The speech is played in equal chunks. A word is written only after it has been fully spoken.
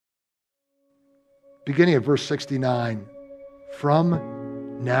beginning of verse 69,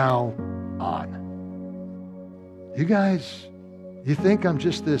 from now on. You guys, you think I'm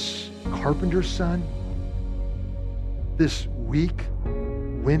just this carpenter's son? This weak,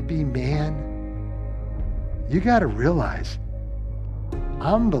 wimpy man? You got to realize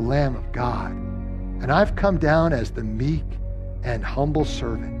I'm the Lamb of God, and I've come down as the meek and humble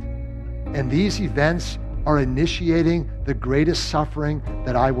servant. And these events are initiating the greatest suffering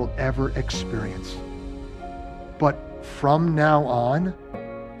that I will ever experience. But from now on,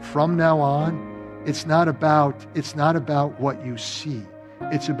 it's not about what you see.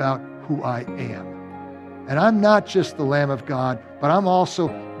 It's about who I am. And I'm not just the Lamb of God, but I'm also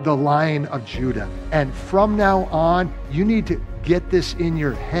the Lion of Judah. And from now on, you need to get this in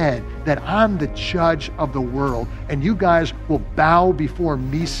your head that I'm the judge of the world, and you guys will bow before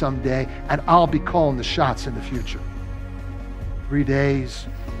me someday, and I'll be calling the shots in the future. 3 days,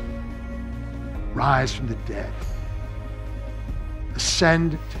 rise from the dead,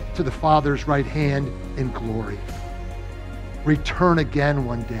 ascend to the Father's right hand in glory, return again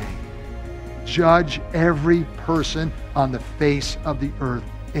one day, judge every person on the face of the earth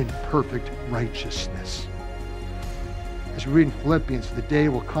in perfect righteousness. As we read in Philippians, the day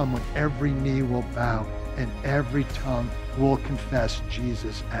will come when every knee will bow and every tongue will confess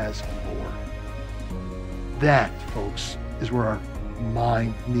Jesus as Lord. That, folks, is where our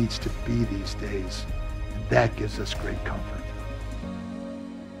mind needs to be these days. And that gives us great comfort.